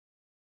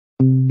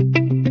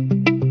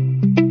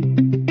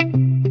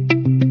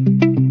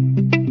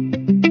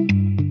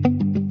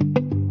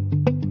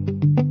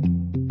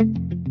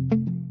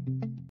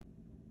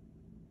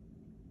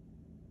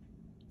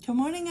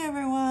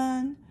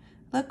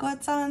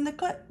on the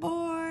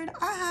clipboard.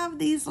 I have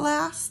these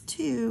last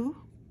two,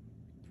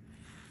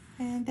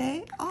 and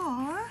they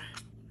are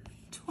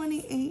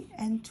 28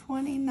 and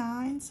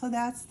 29, so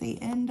that's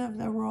the end of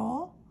the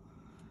roll.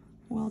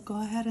 We'll go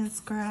ahead and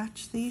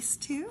scratch these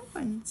two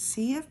and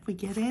see if we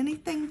get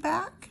anything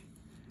back.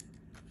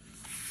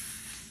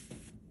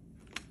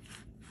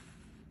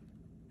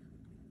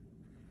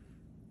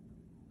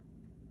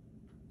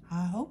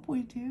 I hope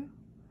we do,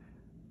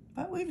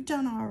 but we've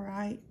done all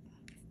right.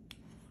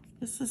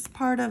 This is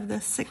part of the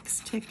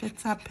 6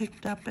 tickets I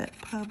picked up at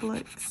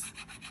Publix,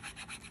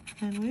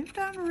 and we've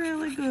done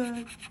really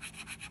good.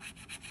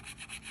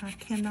 I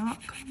cannot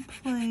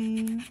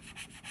complain.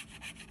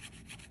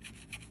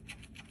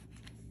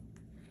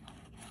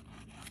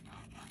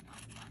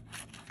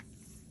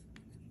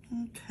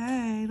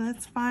 Okay,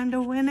 let's find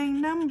a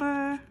winning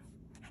number.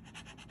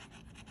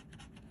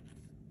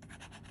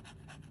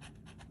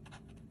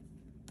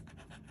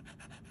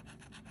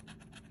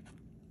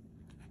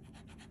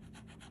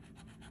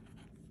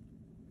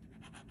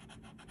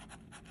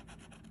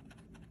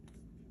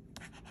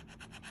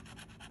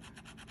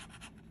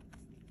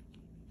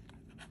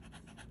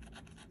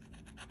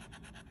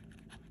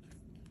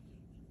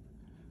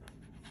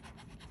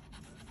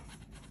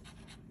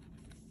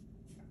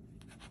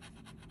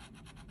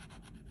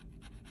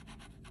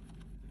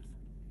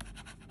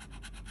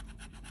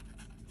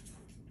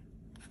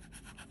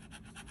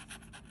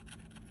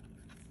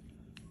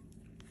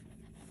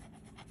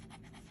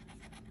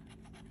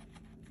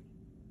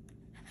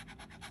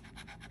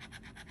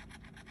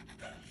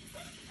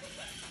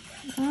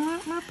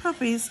 My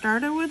puppy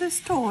started with his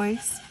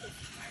toys.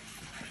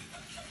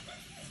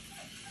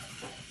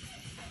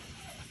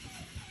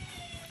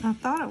 I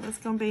thought it was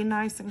going to be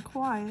nice and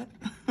quiet,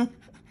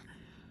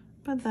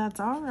 but that's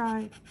all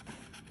right.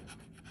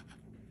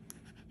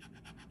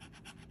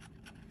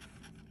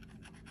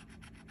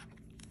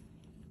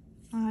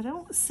 I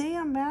don't see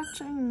a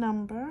matching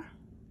number.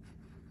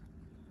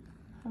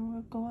 So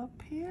we'll go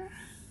up here,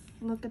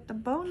 look at the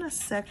bonus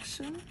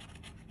section.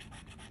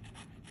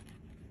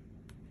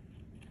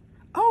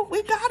 Oh,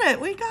 we got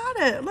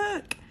it,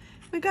 look.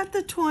 We got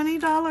the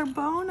 $20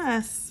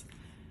 bonus.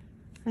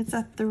 It's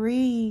a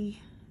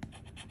 3.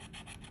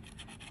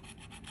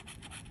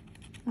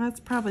 That's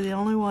probably the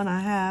only one I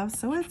have,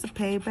 so it's a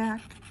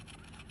payback.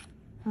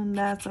 And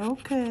that's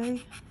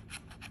okay.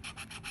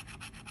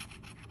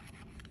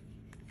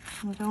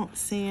 I don't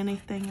see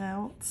anything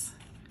else.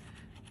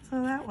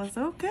 So that was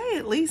okay.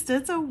 At least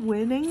it's a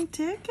winning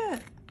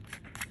ticket.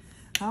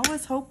 I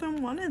was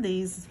hoping one of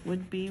these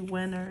would be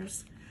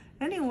winners.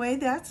 Anyway,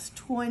 that's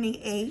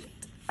 28.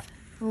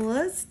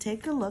 Let's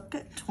take a look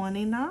at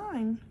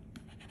 29.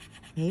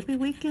 Maybe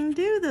we can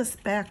do this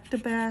back to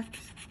back.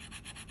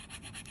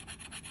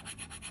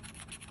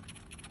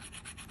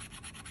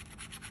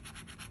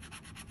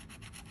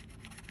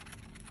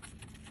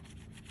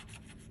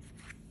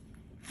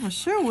 I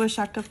sure wish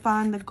I could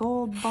find the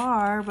gold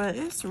bar, but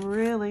it's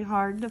really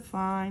hard to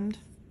find.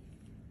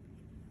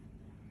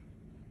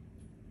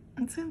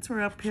 And since we're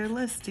up here,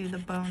 let's do the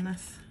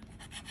bonus.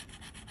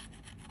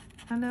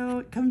 I know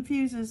it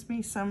confuses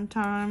me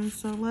sometimes,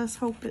 so let's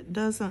hope it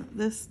doesn't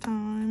this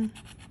time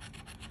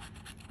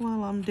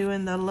while I'm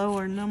doing the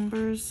lower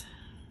numbers.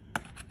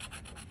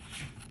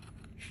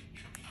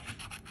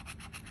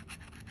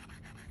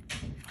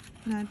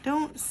 And I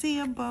don't see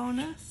a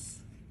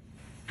bonus.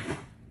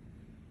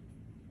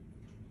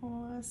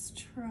 Let's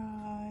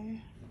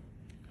try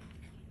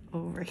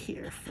over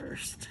here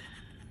first.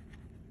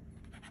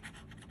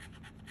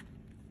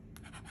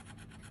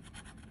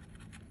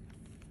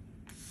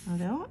 I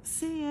don't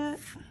see it.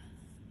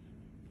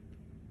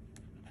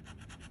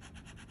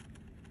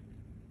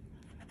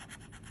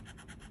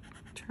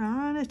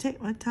 Trying to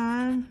take my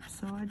time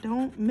so I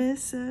don't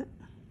miss it.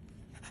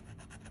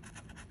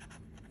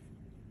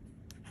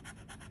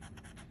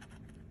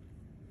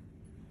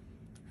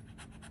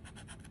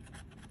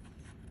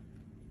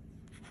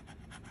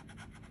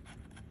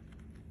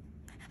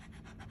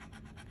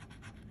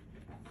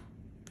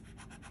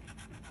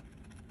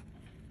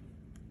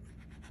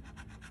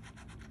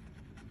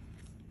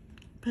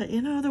 But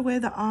you know, the way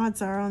the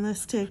odds are on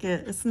this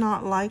ticket, it's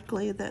not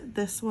likely that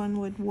this one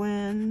would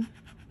win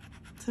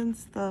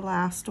since the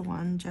last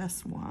one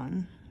just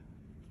won.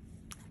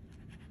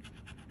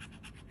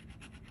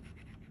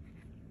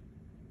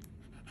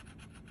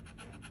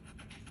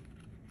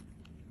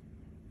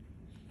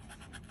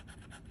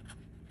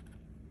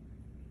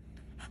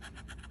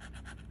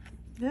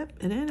 Yep,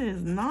 and it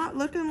is not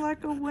looking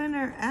like a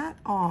winner at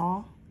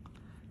all.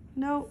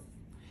 Nope.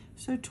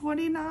 So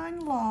 29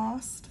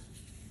 lost.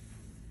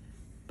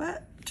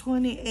 But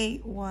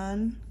 28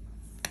 won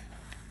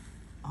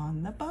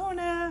on the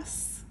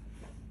bonus.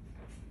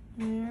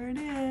 There it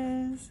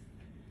is,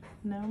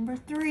 number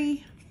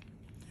 3.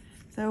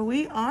 So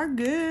we are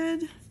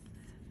good.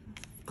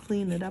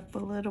 Clean it up a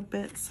little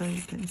bit so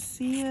you can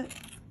see it.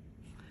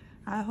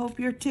 I hope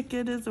your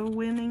ticket is a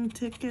winning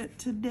ticket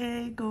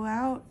today. Go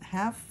out,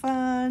 have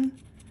fun.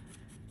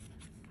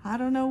 I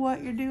don't know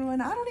what you're doing.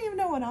 I don't even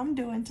know what I'm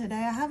doing today.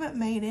 I haven't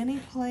made any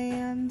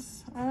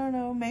plans. I don't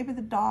know know, maybe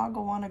the dog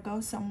will want to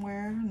go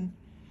somewhere, and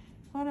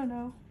I don't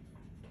know,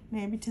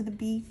 maybe to the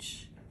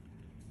beach.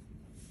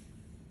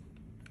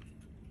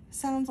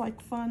 Sounds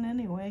like fun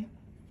anyway.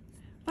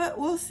 But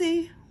we'll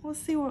see. We'll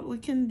see what we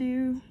can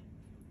do.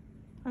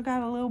 I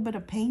got a little bit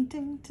of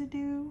painting to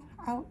do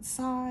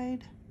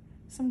outside.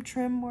 Some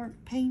trim work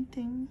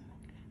painting.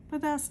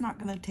 But that's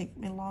not going to take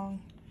me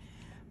long.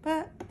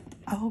 But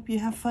I hope you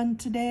have fun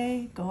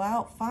today. Go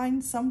out,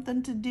 find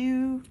something to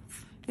do.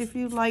 If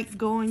you like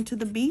going to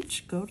the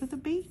beach, go to the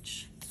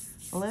beach.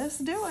 Let's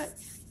do it.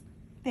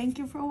 Thank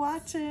you for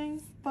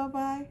watching.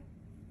 Bye-bye.